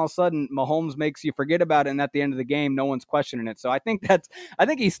it, and then all of a sudden Mahomes makes you forget about it, and at the end of the game no one's questioning it. So I think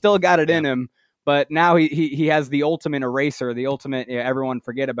he's still got it in him, but now he has the ultimate eraser, the ultimate everyone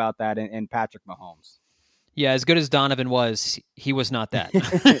forget about that in Patrick Mahomes. Yeah, as good as Donovan was, he was not that.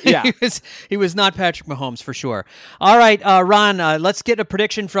 Yeah, he was not Patrick Mahomes for sure. All right, Ron, let's get a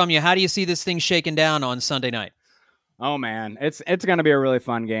prediction from you. How do you see this thing shaking down on Sunday night? Oh man, it's going to be a really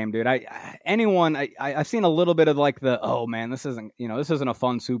fun game, dude. I've seen a little bit of like oh man, this isn't a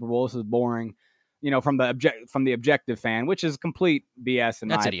fun Super Bowl. This is boring. from the objective fan, which is complete BS in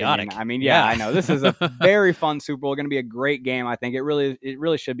my opinion. Idiotic. I mean, yeah, I know this is a very fun Super Bowl. Going to be a great game. I think it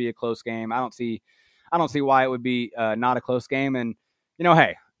really should be a close game. I don't see why it would be not a close game. And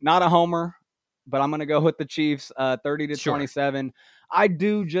hey, not a homer, but I'm going to go with the Chiefs, 30-27. I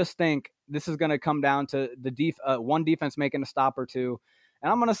do just think this is going to come down to the one defense making a stop or two.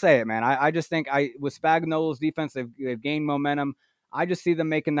 And I'm going to say it, man. I just think with Spagnuolo's defense, they've gained momentum. I just see them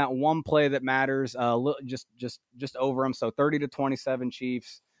making that one play that matters, just over them. So 30-27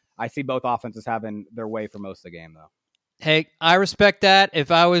 Chiefs. I see both offenses having their way for most of the game, though. Hey, I respect that.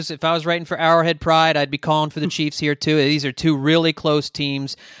 If I was writing for Arrowhead Pride, I'd be calling for the Chiefs here too. These are two really close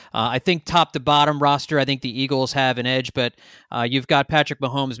teams. I think top to bottom roster, I think the Eagles have an edge, but you've got Patrick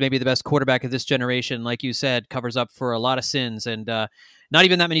Mahomes, maybe the best quarterback of this generation. Like you said, covers up for a lot of sins, and not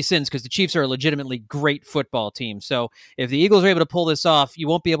even that many sins, because the Chiefs are a legitimately great football team. So if the Eagles are able to pull this off, you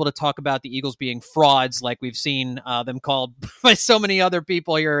won't be able to talk about the Eagles being frauds like we've seen them called by so many other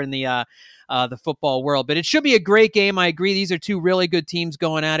people here in the football world. But it should be a great game. I agree. These are two really good teams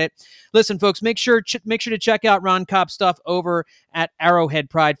going at it. Listen, folks, make sure to check out Ron Kopp's stuff over at Arrowhead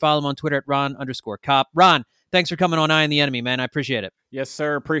Pride. Follow him on Twitter at Ron_Kopp. Ron, thanks for coming on Eye on the Enemy, man. I appreciate it. Yes,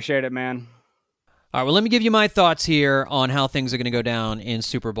 sir. Appreciate it, man. All right, well, let me give you my thoughts here on how things are going to go down in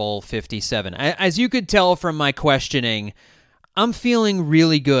Super Bowl 57. As you could tell from my questioning, I'm feeling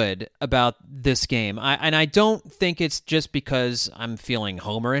really good about this game. And I don't think it's just because I'm feeling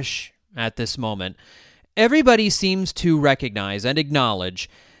homerish at this moment. Everybody seems to recognize and acknowledge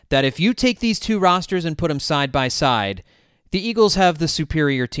that if you take these two rosters and put them side by side, the Eagles have the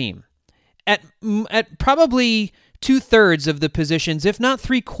superior team. At probably 2/3 of the positions, if not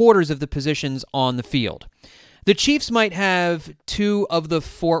 3/4 of the positions on the field. The Chiefs might have 2 of the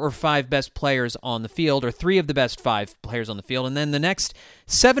 4 or 5 best players on the field, or 3 of the best 5 players on the field, and then the next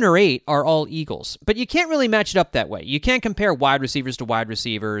 7 or 8 are all Eagles. But you can't really match it up that way. You can't compare wide receivers to wide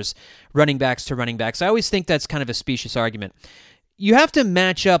receivers, running backs to running backs. I always think that's kind of a specious argument. You have to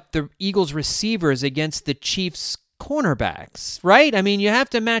match up the Eagles receivers against the Chiefs cornerbacks, right? I mean, you have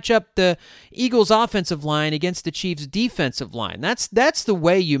to match up the Eagles offensive line against the Chiefs defensive line. That's the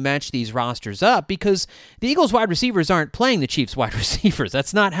way you match these rosters up, because the Eagles wide receivers aren't playing the Chiefs wide receivers.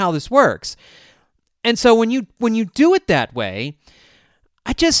 That's not how this works. And so when you do it that way,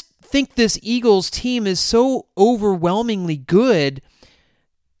 I just think this Eagles team is so overwhelmingly good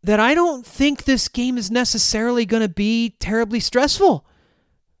that I don't think this game is necessarily going to be terribly stressful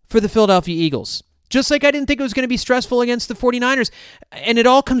for the Philadelphia Eagles. Just like I didn't think it was going to be stressful against the 49ers. And it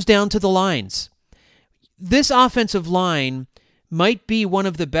all comes down to the lines. This offensive line might be one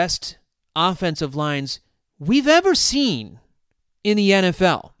of the best offensive lines we've ever seen in the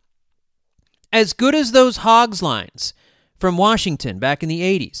NFL. As good as those Hogs lines from Washington back in the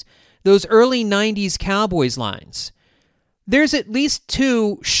 80s, those early 90s Cowboys lines, there's at least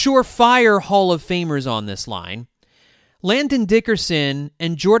 2 surefire Hall of Famers on this line. Landon Dickerson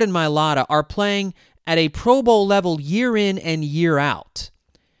and Jordan Mailata are playing at a Pro Bowl level year in and year out.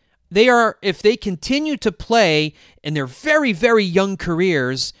 They are, if they continue to play in their very, very young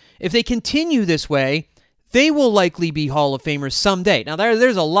careers, if they continue this way, they will likely be Hall of Famers someday. Now,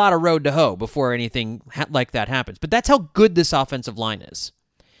 there's a lot of road to hoe before anything like that happens, but that's how good this offensive line is.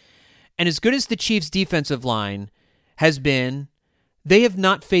 And as good as the Chiefs' defensive line has been, they have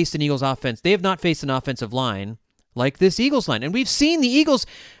not faced an Eagles offense. They have not faced an offensive line like this Eagles line. And we've seen the Eagles.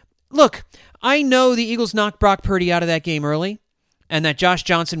 Look, I know the Eagles knocked Brock Purdy out of that game early, and that Josh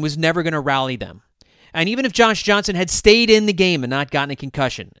Johnson was never going to rally them. And even if Josh Johnson had stayed in the game and not gotten a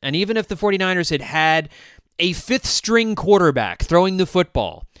concussion, and even if the 49ers had a 5th-string quarterback throwing the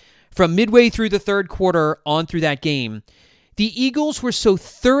football from midway through the third quarter on through that game, the Eagles were so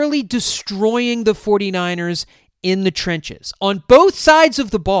thoroughly destroying the 49ers in the trenches on both sides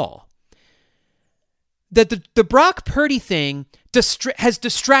of the ball that the Brock Purdy thing has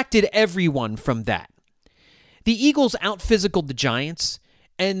distracted everyone from that. The Eagles out-physicaled the Giants,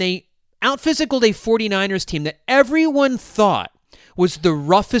 and they out-physicaled a 49ers team that everyone thought was the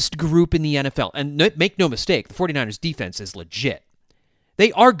roughest group in the NFL. And make no mistake, the 49ers defense is legit.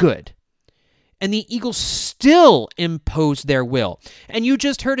 They are good. And the Eagles still imposed their will. And you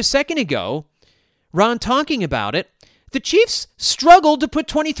just heard a second ago, Ron talking about it, the Chiefs struggled to put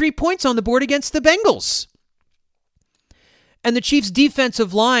 23 points on the board against the Bengals. And the Chiefs'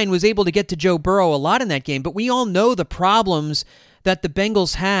 defensive line was able to get to Joe Burrow a lot in that game, but we all know the problems that the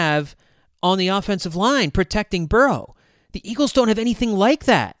Bengals have on the offensive line protecting Burrow. The Eagles don't have anything like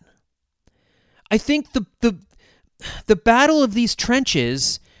that. I think the battle of these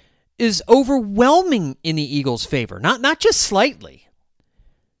trenches is overwhelming in the Eagles' favor, not just slightly.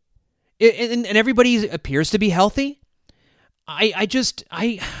 and everybody appears to be healthy.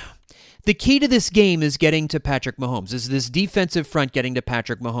 The key to this game is getting to Patrick Mahomes, is this defensive front getting to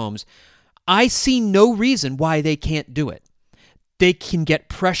Patrick Mahomes. I see no reason why they can't do it. They can get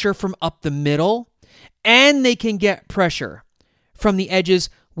pressure from up the middle, and they can get pressure from the edges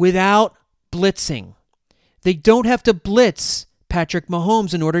without blitzing. They don't have to blitz Patrick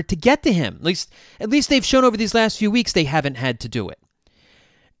Mahomes in order to get to him. At least they've shown over these last few weeks they haven't had to do it.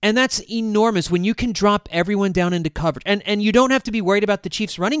 And that's enormous when you can drop everyone down into coverage. And you don't have to be worried about the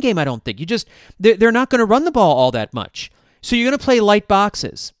Chiefs' running game, I don't think. They're not going to run the ball all that much. So you're going to play light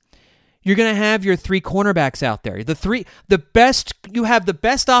boxes. You're going to have your 3 cornerbacks out there. You have the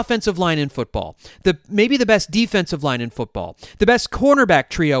best offensive line in football. Maybe the best defensive line in football. The best cornerback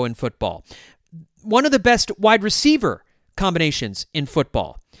trio in football. One of the best wide receiver combinations in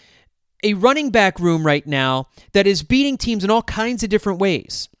football. A running back room right now that is beating teams in all kinds of different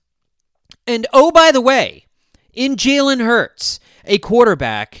ways. And oh, by the way, in Jalen Hurts, a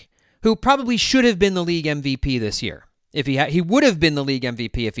quarterback who probably should have been the league MVP this year. If he would have been the league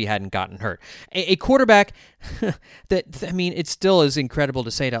MVP if he hadn't gotten hurt. A quarterback that, I mean, it still is incredible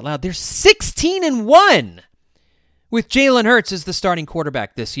to say it out loud. They're 16-1 with Jalen Hurts as the starting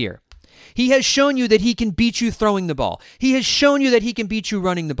quarterback this year. He has shown you that he can beat you throwing the ball. He has shown you that he can beat you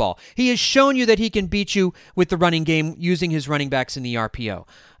running the ball. He has shown you that he can beat you with the running game using his running backs in the RPO.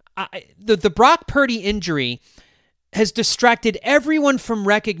 The Brock Purdy injury has distracted everyone from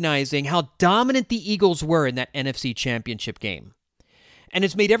recognizing how dominant the Eagles were in that NFC Championship game. And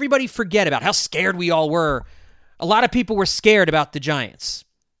it's made everybody forget about how scared we all were. A lot of people were scared about the Giants.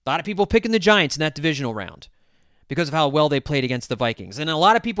 A lot of people picking the Giants in that divisional round because of how well they played against the Vikings. And a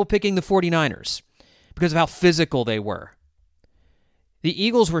lot of people picking the 49ers because of how physical they were. The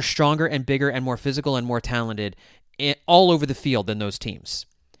Eagles were stronger and bigger and more physical and more talented all over the field than those teams.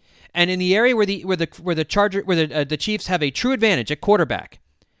 And in the area where the Chiefs have a true advantage at quarterback,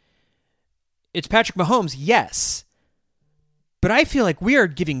 it's Patrick Mahomes, yes. But I feel like we are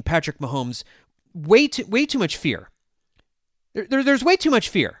giving Patrick Mahomes way too much fear. There's way too much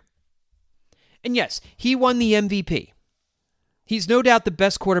fear. And yes, he won the MVP. He's no doubt the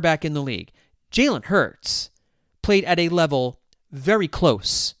best quarterback in the league. Jalen Hurts played at a level very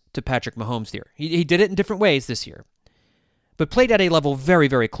close to Patrick Mahomes here. He did it in different ways this year, but played at a level very,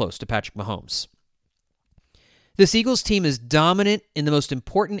 very close to Patrick Mahomes. This Eagles team is dominant in the most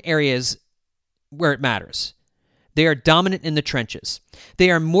important areas where it matters. They are dominant in the trenches.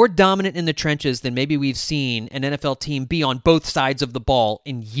 They are more dominant in the trenches than maybe we've seen an NFL team be on both sides of the ball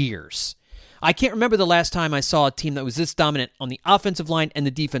in years. I can't remember the last time I saw a team that was this dominant on the offensive line and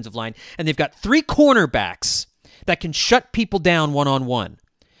the defensive line, and they've got 3 cornerbacks that can shut people down one-on-one.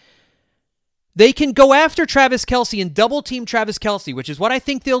 They can go after Travis Kelce and double-team Travis Kelce, which is what I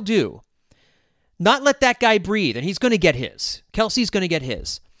think they'll do. Not let that guy breathe, and he's going to get his. Kelce's going to get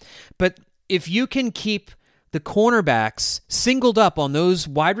his. But if you can keep the cornerbacks singled up on those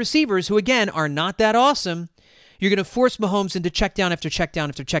wide receivers, who, again, are not that awesome, you're going to force Mahomes into check down after check down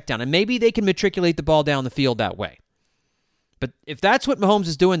after check down, and maybe they can matriculate the ball down the field that way. But if that's what Mahomes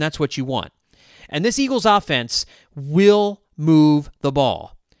is doing, that's what you want. And this Eagles offense will move the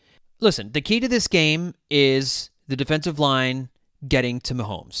ball. Listen, the key to this game is the defensive line getting to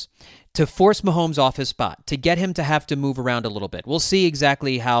Mahomes, to force Mahomes off his spot, to get him to have to move around a little bit. We'll see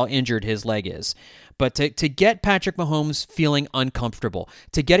exactly how injured his leg is. But to get Patrick Mahomes feeling uncomfortable,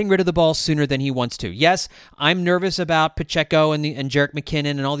 to getting rid of the ball sooner than he wants to. Yes, I'm nervous about Pacheco and Jerick McKinnon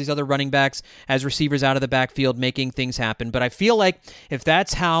and all these other running backs as receivers out of the backfield making things happen. But I feel like if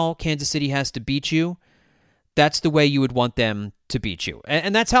that's how Kansas City has to beat you, that's the way you would want them to beat you.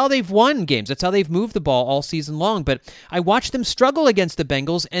 And that's how they've won games. That's how they've moved the ball all season long. But I watched them struggle against the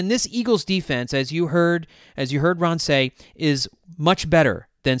Bengals, and this Eagles defense, as you heard Ron say, is much better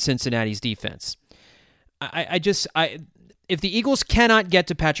than Cincinnati's defense. If the Eagles cannot get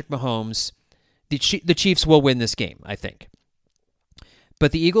to Patrick Mahomes, the Chiefs will win this game, I think.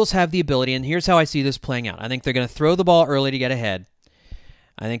 But the Eagles have the ability, and here's how I see this playing out. I think they're going to throw the ball early to get ahead.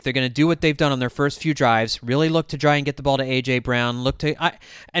 I think they're going to do what they've done on their first few drives, really look to try and get the ball to A.J. Brown, look to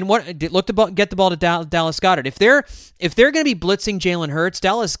get the ball to Dallas Goedert. If they're going to be blitzing Jalen Hurts,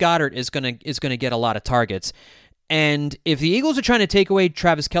 Dallas Goedert is going to get a lot of targets. And if the Eagles are trying to take away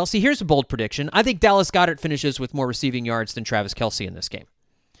Travis Kelce, here's a bold prediction. I think Dallas Goedert finishes with more receiving yards than Travis Kelce in this game.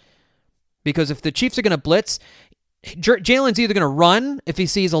 Because if the Chiefs are going to blitz, Jalen's either going to run if he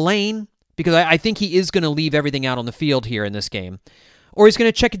sees a lane, because I think he is going to leave everything out on the field here in this game, or he's going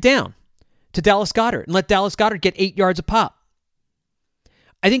to check it down to Dallas Goedert and let Dallas Goedert get 8 yards a pop.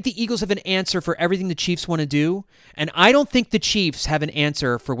 I think the Eagles have an answer for everything the Chiefs want to do, and I don't think the Chiefs have an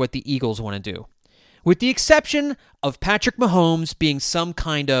answer for what the Eagles want to do, with the exception of Patrick Mahomes being some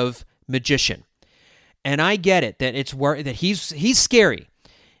kind of magician. And I get it that that he's scary.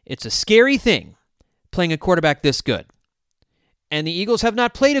 It's a scary thing playing a quarterback this good. And the Eagles have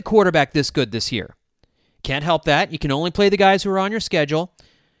not played a quarterback this good this year. Can't help that. You can only play the guys who are on your schedule.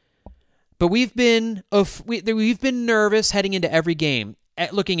 But we've been nervous heading into every game,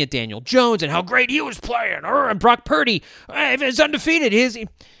 looking at Daniel Jones and how great he was playing, and Brock Purdy is undefeated.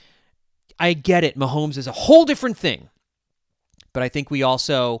 I get it. Mahomes is a whole different thing. But I think we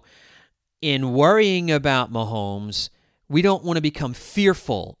also, in worrying about Mahomes, we don't want to become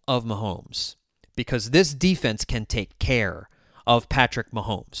fearful of Mahomes, because this defense can take care of Patrick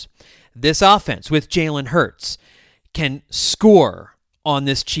Mahomes. This offense with Jalen Hurts can score on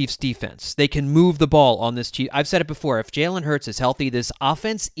this Chiefs defense. They can move the ball on this Chiefs. I've said it before. If Jalen Hurts is healthy, this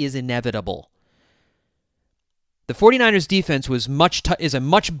offense is inevitable. The 49ers defense is a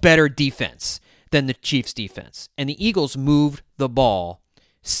much better defense than the Chiefs defense. And the Eagles moved the ball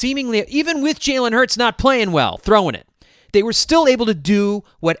seemingly, even with Jalen Hurts not playing well, throwing it. They were still able to do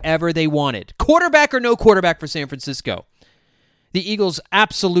whatever they wanted. Quarterback or no quarterback for San Francisco. The Eagles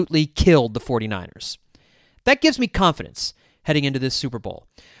absolutely killed the 49ers. That gives me confidence heading into this Super Bowl.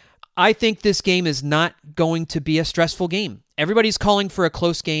 I think this game is not going to be a stressful game. Everybody's calling for a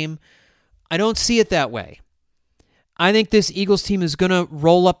close game. I don't see it that way. I think this Eagles team is going to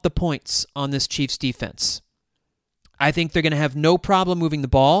roll up the points on this Chiefs defense. I think they're going to have no problem moving the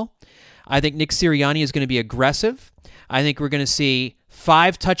ball. I think Nick Sirianni is going to be aggressive. I think we're going to see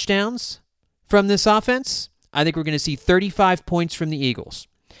 5 touchdowns from this offense. I think we're going to see 35 points from the Eagles.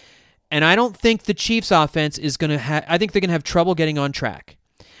 And I don't think the Chiefs offense is going to I think they're going to have trouble getting on track.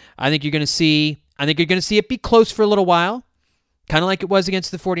 I think you're going to see it be close for a little while, kind of like it was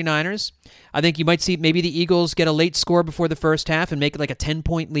against the 49ers. I think you might see maybe the Eagles get a late score before the first half and make it like a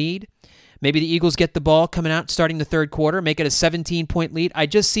 10-point lead. Maybe the Eagles get the ball coming out starting the third quarter, make it a 17-point lead. I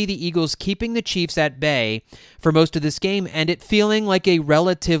just see the Eagles keeping the Chiefs at bay for most of this game and it feeling like a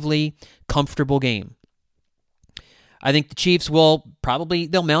relatively comfortable game. I think the Chiefs they'll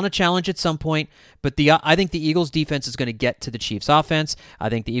mount a challenge at some point, but I think the Eagles defense is going to get to the Chiefs offense. I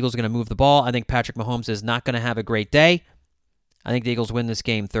think the Eagles are going to move the ball. I think Patrick Mahomes is not going to have a great day. I think the Eagles win this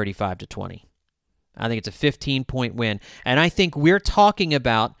game 35-20. I think it's a 15-point win. And I think we're talking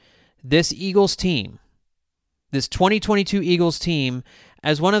about this Eagles team, this 2022 Eagles team,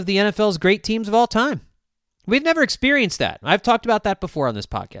 as one of the NFL's great teams of all time. We've never experienced that. I've talked about that before on this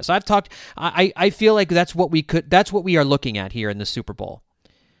podcast. I feel like that's what we are looking at here in the Super Bowl.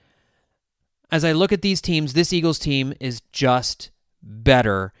 As I look at these teams, this Eagles team is just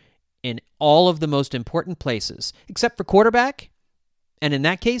better in all of the most important places, except for quarterback. And in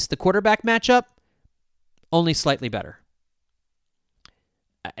that case, the quarterback matchup, only slightly better.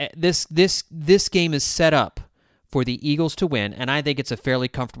 This game is set up for the Eagles to win, and I think it's a fairly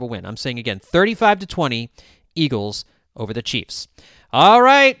comfortable win. I'm saying again, 35-20, Eagles over the Chiefs. All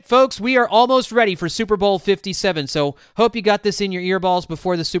right, folks, we are almost ready for Super Bowl 57, so hope you got this in your earballs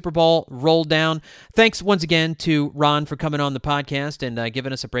before the Super Bowl rolled down. Thanks once again to Ron for coming on the podcast and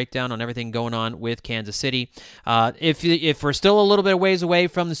giving us a breakdown on everything going on with Kansas City. If we're still a little bit ways away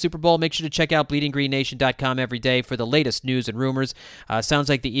from the Super Bowl, make sure to check out bleedinggreennation.com every day for the latest news and rumors. Sounds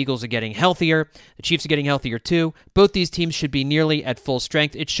like the Eagles are getting healthier. The Chiefs are getting healthier too. Both these teams should be nearly at full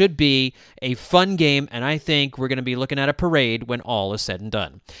strength. It should be a fun game, and I think we're going to be looking at a parade when all is said and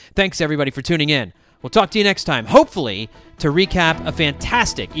done. Thanks, everybody, for tuning in. We'll talk to you next time, hopefully to recap a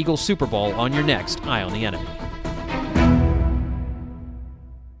fantastic Eagles Super Bowl on your next Eye on the Enemy.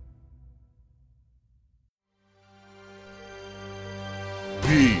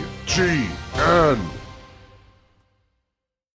 BGN.